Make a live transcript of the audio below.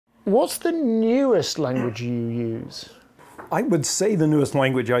What's the newest language you use? I would say the newest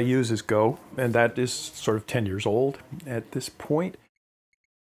language I use is Go, and that is sort of 10 years old at this point.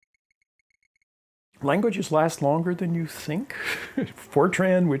 Languages last longer than you think.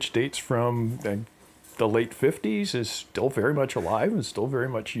 Fortran, which dates from the late 50s, is still very much alive and still very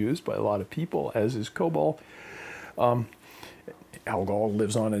much used by a lot of people, as is COBOL. Algol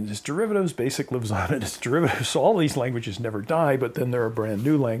lives on in its derivatives, BASIC lives on in its derivatives. So all these languages never die, but then there are brand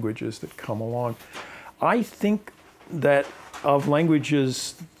new languages that come along. I think that of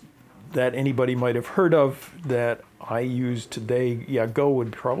languages that anybody might have heard of that I use today, yeah, Go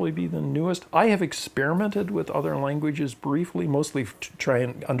would probably be the newest. I have experimented with other languages briefly, mostly to try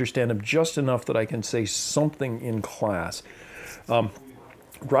and understand them just enough that I can say something in class.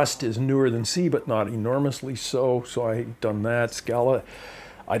 Rust is newer than C, but not enormously so, so I've done that. Scala,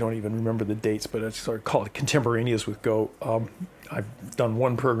 I don't even remember the dates, but it's sort of called contemporaneous with Go. I've done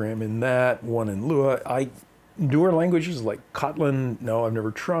one program in that, one in Lua. Newer languages like Kotlin, no, I've never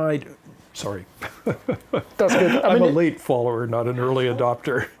tried. Sorry. That's good. I'm a late follower, not an early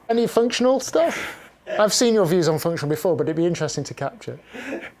adopter. Any functional stuff? I've seen your views on functional before, but it'd be interesting to capture.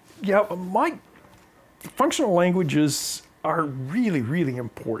 Yeah, my functional languages are really, really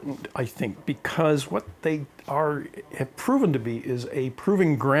important, I think, because what they have proven to be is a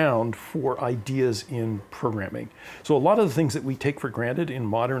proving ground for ideas in programming. So a lot of the things that we take for granted in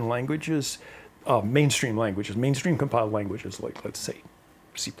modern languages, mainstream compiled languages like, let's say,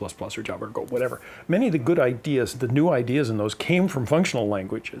 C++ or Java or Go, whatever. Many of the good ideas, the new ideas in those came from functional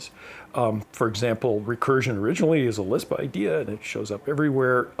languages. For example, recursion originally is a Lisp idea and it shows up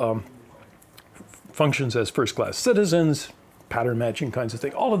everywhere. Functions as first-class citizens, pattern matching kinds of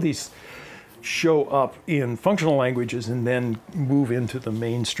things. All of these show up in functional languages and then move into the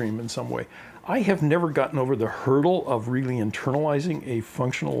mainstream in some way. I have never gotten over the hurdle of really internalizing a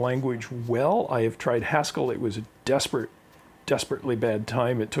functional language well. I have tried Haskell. It was a desperately bad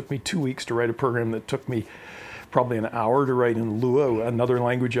time. It took me 2 weeks to write a program that took me probably an hour to write in Lua, another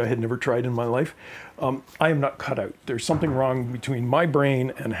language I had never tried in my life. I am not cut out. There's something wrong between my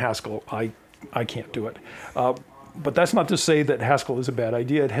brain and Haskell. I can't do it. But that's not to say that Haskell is a bad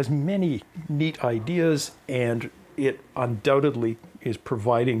idea. It has many neat ideas, and it undoubtedly is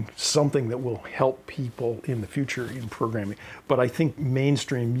providing something that will help people in the future in programming. But I think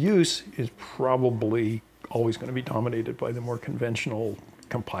mainstream use is probably always going to be dominated by the more conventional,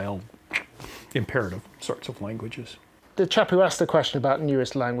 compiled, imperative sorts of languages. The chap who asked the question about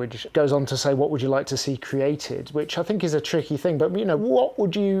newest language goes on to say, what would you like to see created? Which I think is a tricky thing, but what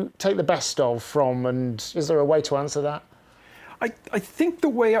would you take the best of from, and is there a way to answer that? I think the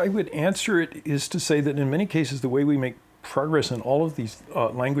way I would answer it is to say that in many cases the way we make progress in all of these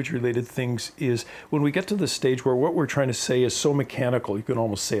language-related things is when we get to the stage where what we're trying to say is so mechanical, you can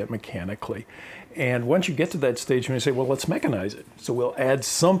almost say it mechanically. And once you get to that stage, when you say, well, let's mechanize it. So we'll add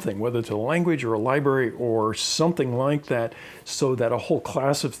something, whether it's a language or a library or something like that, so that a whole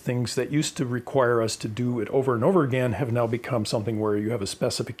class of things that used to require us to do it over and over again have now become something where you have a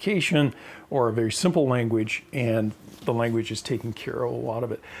specification or a very simple language, and the language is taking care of a lot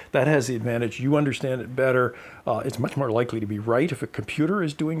of it. That has the advantage. You understand it better. It's much more likely to be right if a computer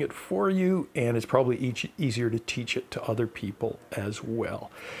is doing it for you, and it's probably easier to teach it to other people as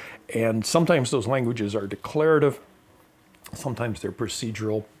well. And sometimes those languages are declarative, sometimes they're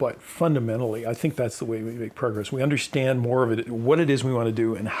procedural, but fundamentally, I think that's the way we make progress. We understand more of it, what it is we want to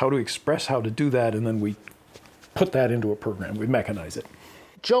do, and how to express how to do that, and then we put that into a program. We mechanize it.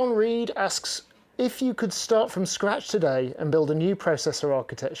 John Reed asks, if you could start from scratch today and build a new processor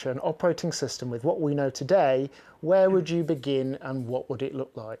architecture and operating system with what we know today, where would you begin and what would it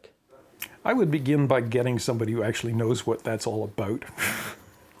look like? I would begin by getting somebody who actually knows what that's all about.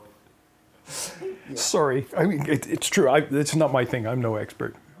 Yeah. Sorry, I mean, it's true. It's not my thing. I'm no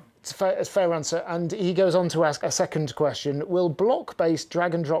expert. It's a fair answer. And he goes on to ask a second question. Will block-based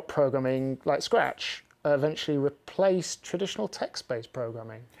drag-and-drop programming, like Scratch, eventually replace traditional text-based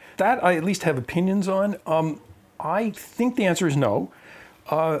programming? That I at least have opinions on. I think the answer is no.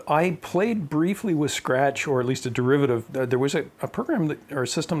 I played briefly with Scratch, or at least a derivative. There was a program or a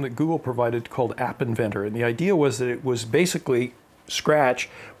system that Google provided called App Inventor. And the idea was that it was basically Scratch,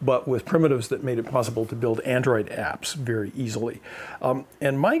 but with primitives that made it possible to build Android apps very easily.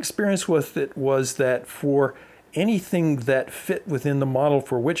 And my experience with it was that for anything that fit within the model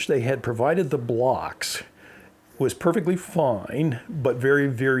for which they had provided the blocks was perfectly fine, but very,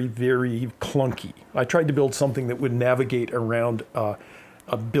 very, very clunky. I tried to build something that would navigate around a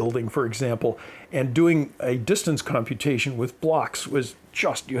building, for example, and doing a distance computation with blocks was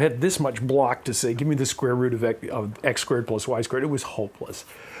just, you had this much block to say, give me the square root of x squared plus y squared. It was hopeless.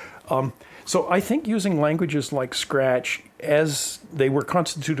 So I think using languages like Scratch as they were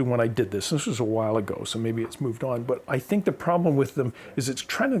constituted when I did this was a while ago, so maybe it's moved on, but I think the problem with them is it's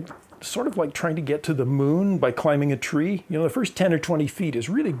sort of like trying to get to the moon by climbing a tree. You know, the first 10 or 20 feet is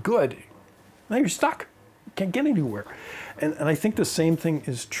really good. Now you're stuck. You can't get anywhere. And I think the same thing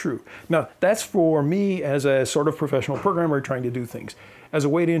is true. Now, that's for me as a sort of professional programmer trying to do things. As a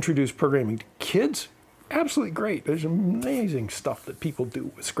way to introduce programming to kids, absolutely great. There's amazing stuff that people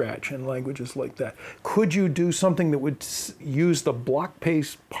do with Scratch and languages like that. Could you do something that would use the block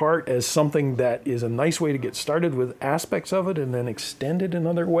paste part as something that is a nice way to get started with aspects of it and then extend it in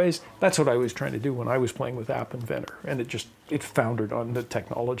other ways? That's what I was trying to do when I was playing with App Inventor, and it foundered on the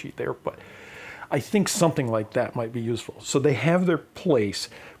technology there. But I think something like that might be useful. So they have their place,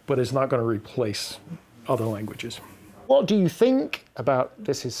 but it's not going to replace other languages. What do you think about,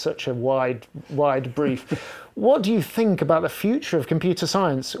 this is such a wide brief, what do you think about the future of computer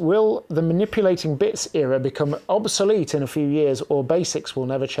science? Will the manipulating bits era become obsolete in a few years, or basics will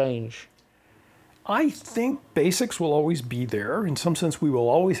never change? I think basics will always be there. In some sense, we will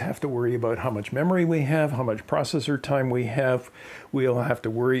always have to worry about how much memory we have, how much processor time we have. We'll have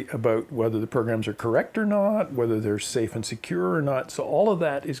to worry about whether the programs are correct or not, whether they're safe and secure or not. So all of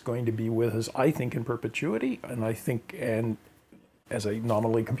that is going to be with us, I think, in perpetuity. And I think, and as a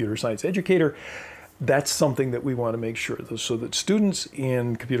nominally computer science educator, that's something that we want to make sure, so that students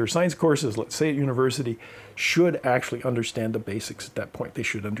in computer science courses, let's say at university, should actually understand the basics at that point. They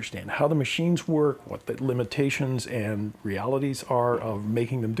should understand how the machines work, what the limitations and realities are of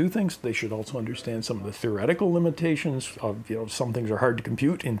making them do things. They should also understand some of the theoretical limitations of, you know, some things are hard to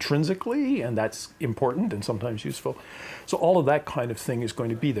compute intrinsically, and that's important and sometimes useful. So all of that kind of thing is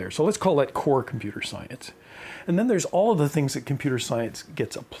going to be there. So let's call that core computer science. And then there's all of the things that computer science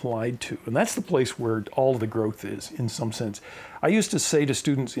gets applied to. And that's the place where all of the growth is, in some sense. I used to say to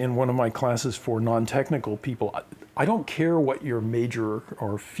students in one of my classes for non-technical people, I don't care what your major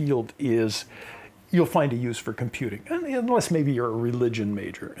or field is, you'll find a use for computing, unless maybe you're a religion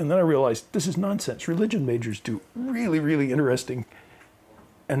major. And then I realized this is nonsense. Religion majors do really, really interesting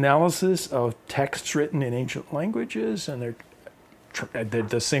analysis of texts written in ancient languages, and they're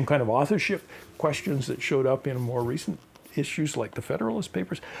the same kind of authorship questions that showed up in more recent issues like the Federalist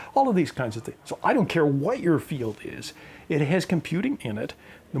Papers, all of these kinds of things. So I don't care what your field is, it has computing in it.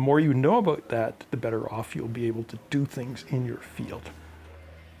 The more you know about that, the better off you'll be able to do things in your field.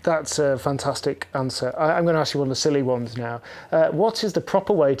 That's a fantastic answer. I'm going to ask you one of the silly ones now. What is the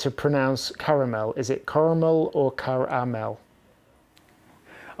proper way to pronounce caramel? Is it caramel or caramel?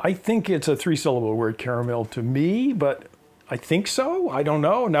 I think it's a three-syllable word, caramel, to me, but I think so. I don't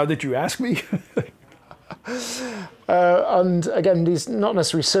know, now that you ask me. And again, these not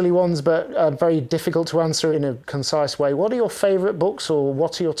necessarily silly ones, but very difficult to answer in a concise way. What are your favourite books, or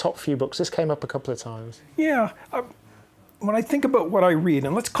what are your top few books? This came up a couple of times. Yeah, when I think about what I read,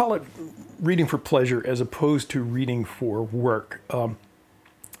 and let's call it reading for pleasure as opposed to reading for work,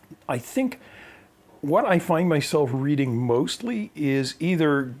 I think what I find myself reading mostly is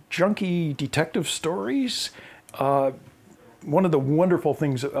either junky detective stories. One of the wonderful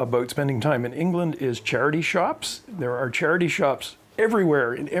things about spending time in England is charity shops. There are charity shops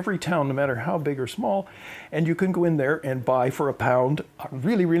everywhere in every town, no matter how big or small, and you can go in there and buy for £1 a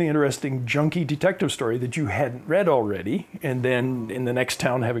really, really interesting junky detective story that you hadn't read already, and then in the next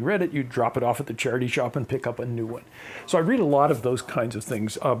town, having read it, you drop it off at the charity shop and pick up a new one. So I read a lot of those kinds of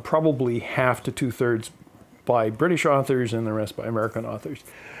things, probably half to two-thirds by British authors and the rest by American authors.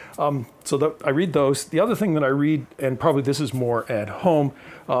 I read those. The other thing that I read, and probably this is more at home,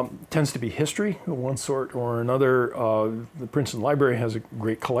 tends to be history of one sort or another. The Princeton Library has a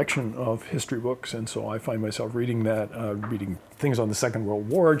great collection of history books, and so I find myself reading that, reading things on the Second World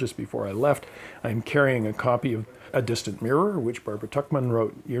War just before I left. I'm carrying a copy of A Distant Mirror, which Barbara Tuchman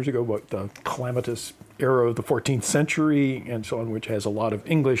wrote years ago about the calamitous era of the 14th century and so on, which has a lot of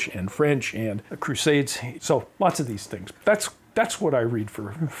English and French and Crusades. So lots of these things. That's what I read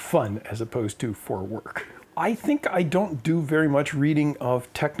for fun as opposed to for work. I think I don't do very much reading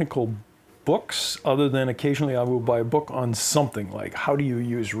of technical books, other than occasionally I will buy a book on something like how do you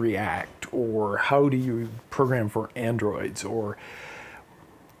use React, or how do you program for Androids, or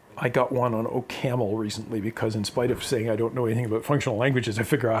I got one on OCaml recently because in spite of saying I don't know anything about functional languages, I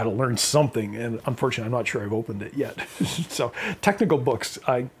figure out how to learn something, and unfortunately I'm not sure I've opened it yet. So technical books,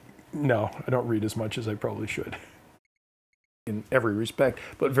 no, I don't read as much as I probably should in every respect,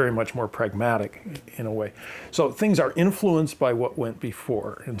 but very much more pragmatic in a way. So things are influenced by what went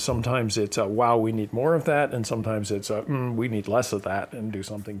before, and sometimes it's a, wow, we need more of that, and sometimes it's a, we need less of that and do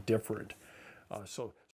something different. So